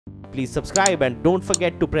Please subscribe and don't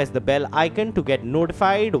forget to press the bell icon to get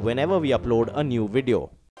notified whenever we upload a new video.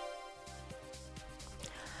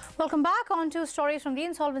 Welcome back. On to stories from the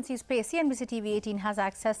insolvency space. CNBC TV18 has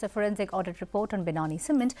accessed a forensic audit report on Binani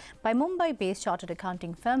Cement by Mumbai-based chartered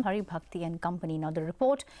accounting firm Haribhakti Company. Now, the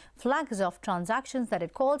report flags off transactions that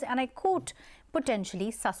it calls, and I quote,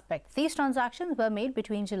 potentially suspect. These transactions were made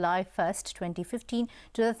between July 1st, 2015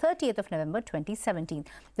 to the 30th of November 2017.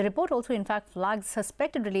 The report also in fact flags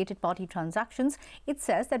suspected related party transactions. It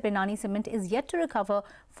says that Binani Cement is yet to recover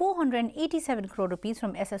 487 crore rupees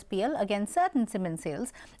from SSPL against certain cement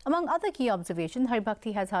sales. Among other key observations,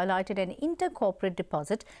 Haribhakti has highlighted an inter-corporate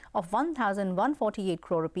deposit of 1,148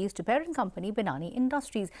 crore rupees to parent company Binani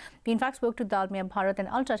Industries. We in fact spoke to Dalmia Bharat and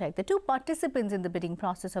Ultratech, the two participants in the bidding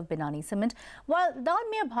process of Binani Cement. While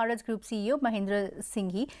Dalmia Bharat's group CEO Mahendra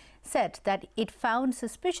Singhi said that it found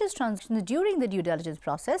suspicious transactions during the due diligence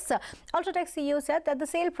process, Ultratech CEO said that the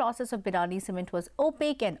sale process of Binani Cement was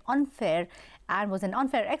opaque and unfair and was an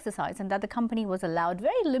unfair exercise, and that the company was allowed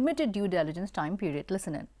very limited due diligence time period.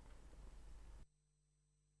 Listen in.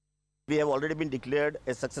 We have already been declared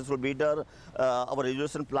a successful bidder. Our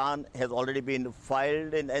resolution plan has already been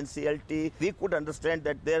filed in NCLT. We could understand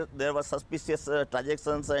that there were suspicious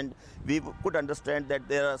transactions, and we could understand that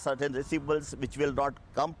there are certain receivables which will not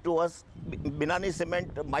come to us. Binani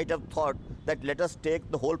Cement might have thought that let us take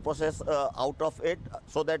the whole process out of it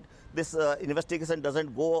so that this investigation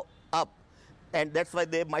doesn't go up. And that's why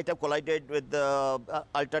they might have collided with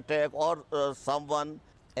Ultratech or someone.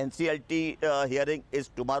 NCLT hearing is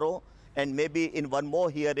tomorrow, and maybe in one more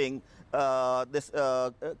hearing, this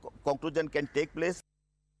conclusion can take place.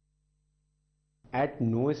 At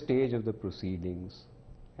no stage of the proceedings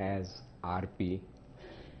has RP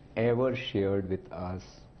ever shared with us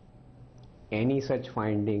any such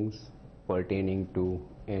findings pertaining to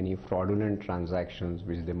any fraudulent transactions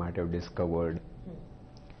which they might have discovered.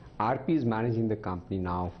 RP is managing the company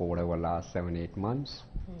now for whatever last 7-8 months.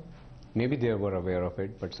 Maybe they were aware of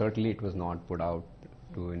it, but certainly it was not put out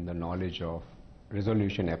to in the knowledge of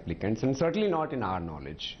resolution applicants, and certainly not in our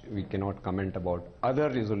knowledge. We cannot comment about other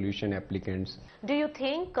resolution applicants. Do you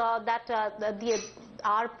think that the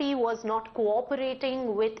RP was not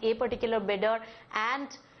cooperating with a particular bidder and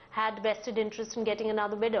had vested interest in getting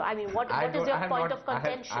another bidder? I mean, what is your point of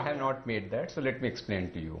contention? I have not made that, so let me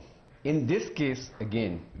explain to you. In this case,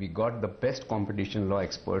 again, we got the best competition law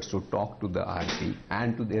experts to talk to the RP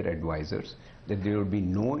and to their advisors that there will be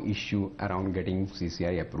no issue around getting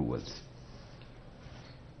CCI approvals.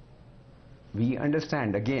 We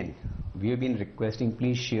understand, again, we have been requesting,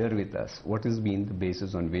 please share with us what has been the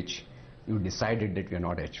basis on which you decided that we are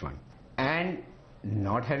not H1. And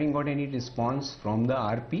not having got any response from the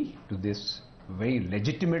RP to this very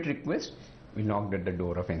legitimate request, we knocked at the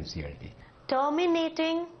door of NCLT.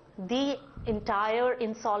 Terminating the entire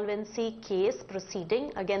insolvency case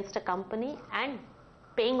proceeding against a company and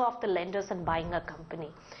paying off the lenders and buying a company.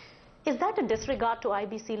 Is that a disregard to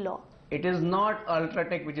IBC law? It is not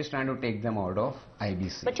Ultratech which is trying to take them out of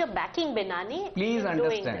IBC. But you're backing Binani. Please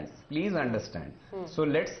understand. Please understand. So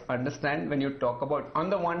let's understand, when you talk about, on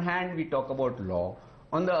the one hand we talk about law,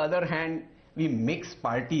 on the other hand we mix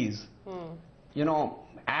parties, you know,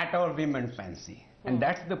 at our whim and fancy. And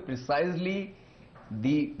that's the precisely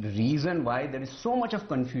the reason why there is so much of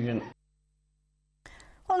confusion.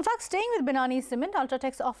 Well, in fact, staying with Binani Cement,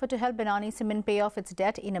 Ultratech's offer to help Binani Cement pay off its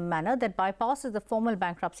debt in a manner that bypasses the formal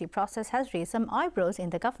bankruptcy process has raised some eyebrows in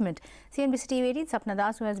the government. CNBC TV18's Sapna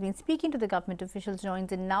Das, who has been speaking to the government officials,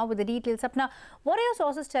 joins in now with the details. Sapna, what are your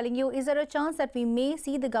sources telling you? Is there a chance that we may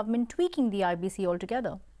see the government tweaking the IBC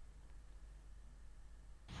altogether?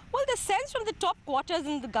 Well, the sense from the top quarters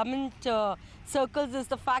in the government circles is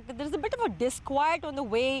the fact that there is a bit of a disquiet on the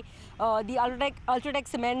way the Ultratech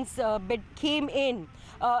Cement's bid came in.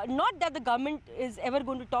 Not that the government is ever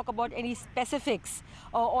going to talk about any specifics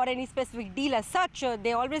or any specific deal as such.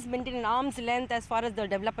 They always maintain an arm's length as far as the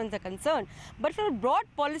developments are concerned. But from a broad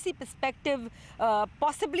policy perspective,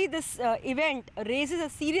 possibly this event raises a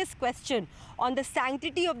serious question on the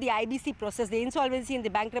sanctity of the IBC process, the insolvency and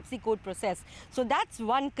the bankruptcy code process. So that's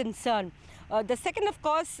one concern. The second, of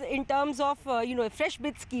course, in terms of, if fresh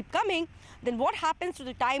bids keep coming, then what happens to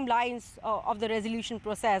the timelines of the resolution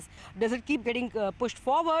process? Does it keep getting pushed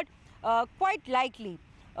forward? Quite likely.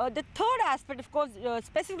 The third aspect, of course,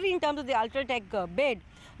 specifically in terms of the Ultratech bid,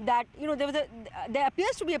 that there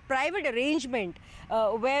appears to be a private arrangement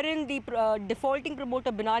wherein the defaulting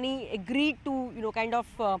promoter Binani agreed to kind of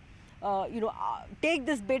take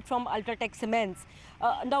this bid from Ultratech Cements.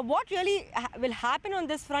 Now, what really will happen on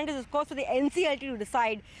this front is, of course, for the NCLT to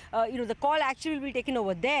decide. The call actually will be taken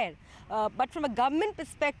over there. But from a government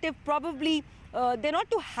perspective, probably they're not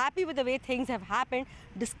too happy with the way things have happened,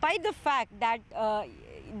 despite the fact that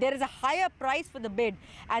there is a higher price for the bid,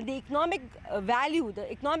 and the economic value, the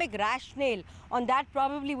economic rationale on that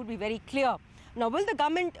probably would be very clear. Now, will the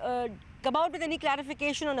government come out with any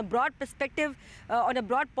clarification on a broad perspective, on a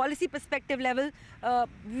broad policy perspective level?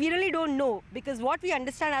 We really don't know, because what we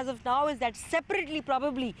understand as of now is that separately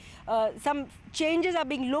probably some changes are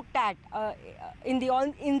being looked at in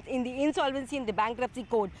the insolvency and the bankruptcy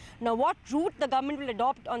code. Now, what route the government will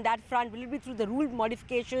adopt on that front? Will it be through the rule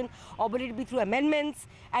modification, or will it be through amendments?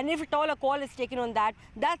 And if at all a call is taken on that,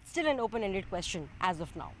 that's still an open-ended question as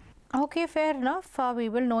of now. Okay, fair enough. We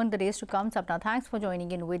will know in the days to come. Sapna, thanks for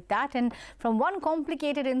joining in with that. And from one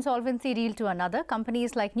complicated insolvency deal to another,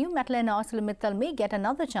 companies like New Metal and ArcelorMittal may get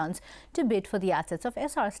another chance to bid for the assets of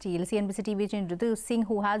SR Steel. CNBC TV18 Ritu Singh,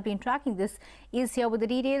 who has been tracking this, is here with the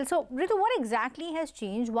details. So, Ritu, what exactly has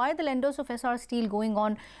changed? Why are the lenders of SR Steel going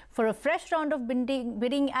on for a fresh round of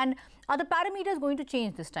bidding, and are the parameters going to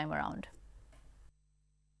change this time around?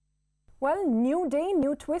 Well, new day,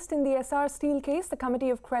 new twist in the SR Steel case. The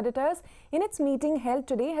Committee of Creditors, in its meeting held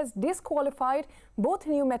today, has disqualified both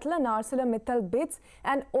New Metal and ArcelorMittal bids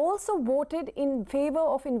and also voted in favor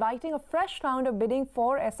of inviting a fresh round of bidding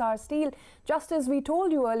for SR Steel. Just as we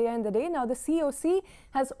told you earlier in the day, now the COC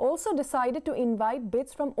has also decided to invite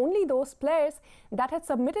bids from only those players that had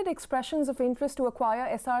submitted expressions of interest to acquire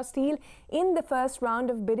SR Steel in the first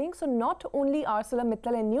round of bidding. So not only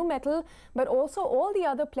ArcelorMittal and New Metal, but also all the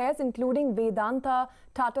other players, including Vedanta,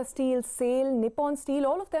 Tata Steel, SAIL, Nippon Steel,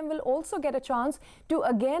 all of them will also get a chance to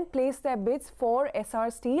again place their bids for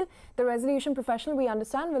SR Steel. The resolution professional, we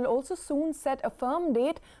understand, will also soon set a firm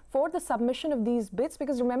date for the submission of these bids,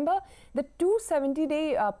 because remember, the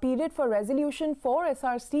 270-day period for resolution for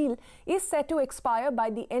SR Steel is set to expire by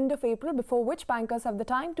the end of April, before which bankers have the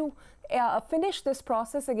time to finish this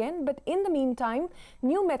process again. But in the meantime,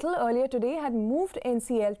 New Metal earlier today had moved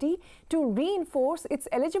NCLT to reinforce its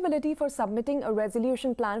eligibility for submitting a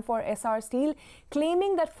resolution plan for SR Steel,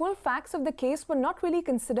 claiming that full facts of the case were not really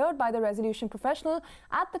considered by the resolution professional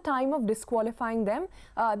at the time of disqualifying them.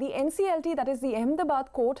 The NCLT, that is the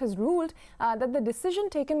Ahmedabad court, has ruled that the decision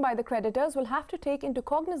taken by the creditors will have to take into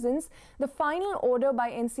cognizance the final order by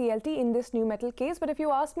NCLT in this New Metal case. But if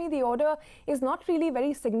you ask me, the order is not really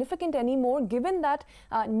very significant anymore, given that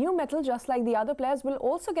New Metal, just like the other players, will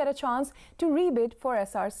also get a chance to rebid for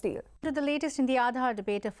SR Steel. To the latest in the Aadhaar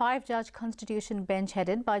debate, a 5-judge constitution bench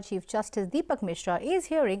headed by Chief Justice Deepak Mishra is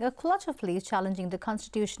hearing a clutch of pleas challenging the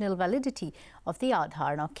constitutional validity of the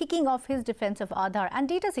Aadhaar. Now, kicking off his defence of Aadhaar and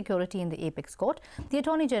data security in the Apex Court, the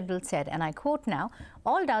Attorney General said, and I quote now,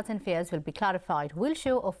 "All doubts and fears will be clarified. We'll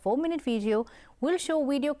show a 4-minute video. We'll show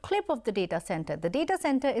video clip of the data centre. The data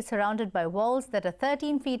centre is surrounded by walls that are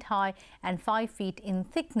 13 feet high and 5 feet in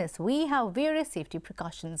thickness. We have various safety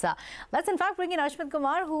precautions." Let's in fact bring in Ashmit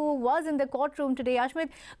Kumar, who was in the courtroom today. Ashmit,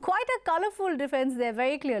 quite a colourful defence there,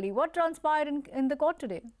 very clearly. What transpired in the court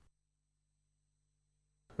today?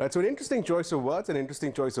 Right, so an interesting choice of words, an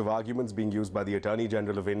interesting choice of arguments being used by the Attorney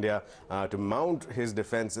General of India to mount his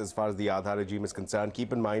defence as far as the Aadhaar regime is concerned.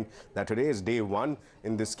 Keep in mind that today is day one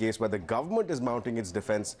in this case where the government is mounting its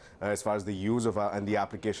defence as far as the use of and the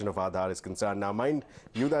application of Aadhaar is concerned. Now, mind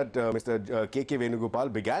you that Mr. K.K.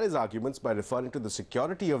 Venugopal began his arguments by referring to the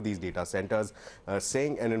security of these data centres,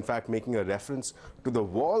 saying and in fact making a reference to the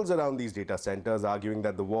walls around these data centres, arguing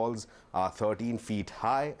that the walls are 13 feet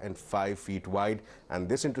high and 5 feet wide. And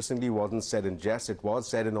this, interestingly, wasn't said in jest. It was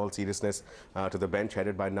said in all seriousness to the bench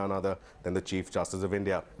headed by none other than the Chief Justice of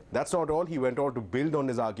India. That's not all. He went on to build on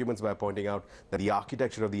his arguments by pointing out that the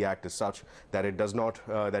architecture of the Act is such that it does not,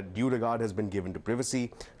 that due regard has been given to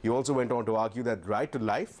privacy. He also went on to argue that right to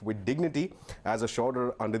life with dignity as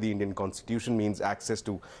assured under the Indian Constitution means access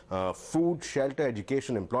to food, shelter,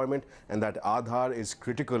 education, employment, and that Aadhaar is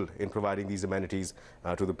critical in providing these amenities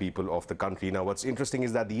to the people of the country. Now, what's interesting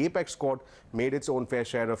is that the Apex Court made its own fair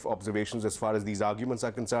share of observations as far as these arguments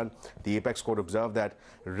are concerned. The Apex Court observed that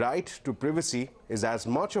right to privacy is as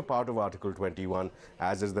much a part of Article 21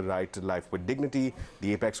 as is the right to life with dignity.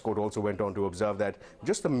 The Apex Court also went on to observe that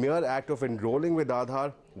just the mere act of enrolling with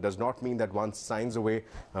Aadhaar does not mean that one signs away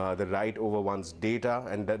the right over one's data,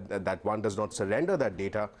 and that one does not surrender that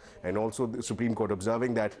data. And also the Supreme Court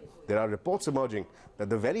observing that there are reports emerging that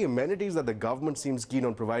the very amenities that the government seems keen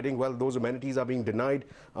on providing, well, those amenities are being denied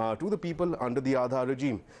to the people under the Aadhaar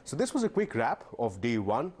regime. So this was a quick wrap of day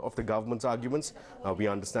one of the government's arguments. We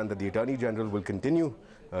understand that the Attorney General will continue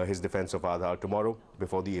his defense of Aadhaar tomorrow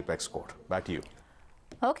before the Apex Court. Back to you.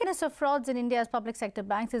 Okay, so frauds in India's public sector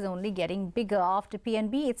banks is only getting bigger. After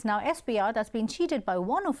PNB, it's now SBI that's been cheated by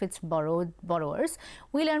one of its borrowers.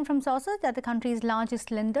 We learned from sources that the country's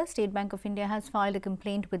largest lender, State Bank of India, has filed a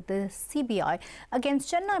complaint with the CBI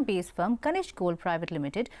against Chennai-based firm Kanishk Gold Private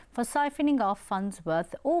Limited for siphoning off funds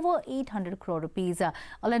worth over 800 crore rupees. A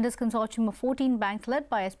lenders consortium of 14 banks led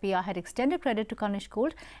by SBI had extended credit to Kanishk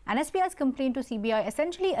Gold, and SBI's complaint to CBI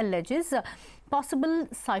essentially alleges possible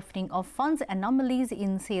siphoning of funds, anomalies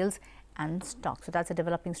in sales and stock. So that's a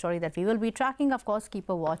developing story that we will be tracking. Of course, keep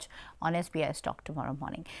a watch on SBI stock tomorrow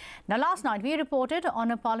morning. Now, last night we reported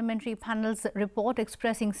on a parliamentary panel's report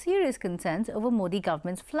expressing serious concerns over Modi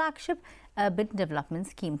government's flagship urban development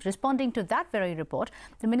schemes. Responding to that very report,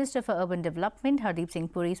 the Minister for Urban Development,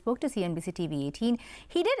 Hardeep Puri, spoke to CNBC TV18.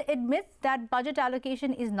 He did admit that budget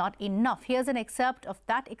allocation is not enough. Here's an excerpt of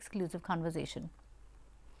that exclusive conversation.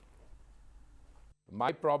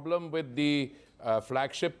 My problem with the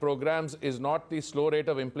flagship programs is not the slow rate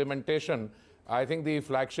of implementation. I think the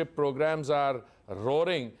flagship programs are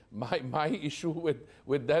roaring. My issue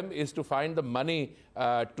with them is to find the money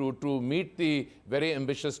to meet the very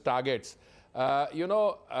ambitious targets. I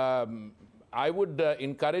would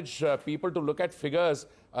encourage people to look at figures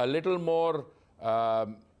a little more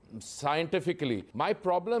scientifically. My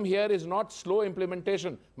problem here is not slow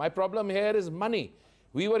implementation. My problem here is money.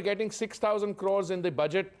 We were getting 6,000 crores in the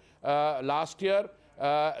budget last year.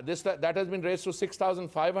 That has been raised to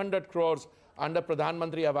 6,500 crores under Pradhan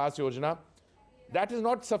Mantri Awas Yojana. That is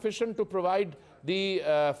not sufficient to provide the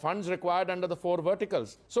funds required under the 4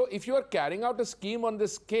 verticals. So if you are carrying out a scheme on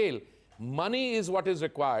this scale, money is what is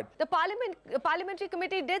required. The parliamentary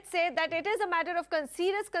committee did say that it is a matter of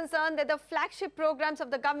serious concern that the flagship programs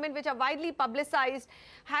of the government, which are widely publicized,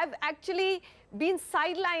 have actually been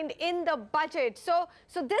sidelined in the budget. So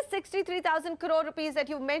this 63,000 crore rupees that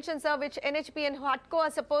you mentioned, sir, which NHP and HUDCO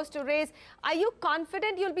are supposed to raise, are you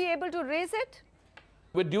confident you'll be able to raise it?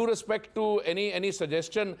 With due respect to any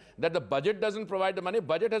suggestion that the budget doesn't provide the money,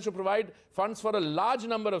 budget has to provide funds for a large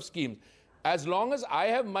number of schemes. As long as I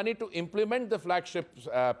have money to implement the flagship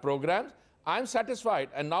programs, I'm satisfied.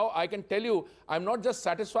 And now I can tell you, I'm not just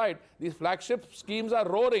satisfied. These flagship schemes are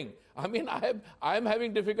roaring. I mean, I am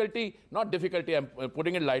having difficulty, not difficulty, I'm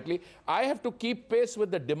putting it lightly. I have to keep pace with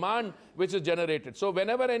the demand which is generated. So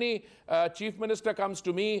whenever any chief minister comes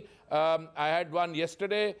to me, I had one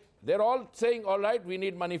yesterday, they're all saying, all right, we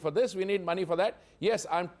need money for this, we need money for that. Yes,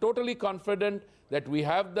 I'm totally confident that we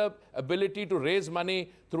have the ability to raise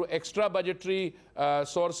money through extra budgetary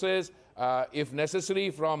sources, if necessary,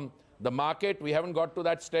 from the market. We haven't got to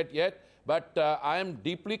that state yet, but I am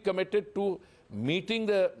deeply committed to meeting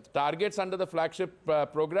the targets under the flagship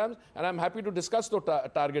programs, and I'm happy to discuss those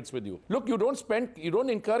targets with you. Look, you don't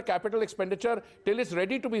incur capital expenditure till it's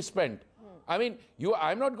ready to be spent. I mean,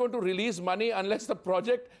 I'm not going to release money unless the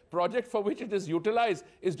project for which it is utilized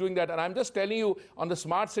is doing that. And I'm just telling you, on the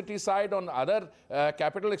smart city side, on other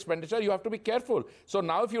capital expenditure, you have to be careful. So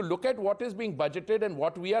now if you look at what is being budgeted and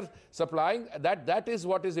what we are supplying, that is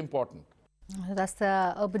what is important. That's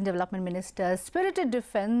the Urban Development Minister's spirited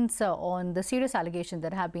defense on the serious allegations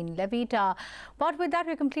that have been levied. But with that,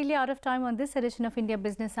 we're completely out of time on this edition of India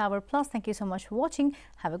Business Hour Plus. Thank you so much for watching.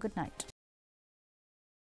 Have a good night.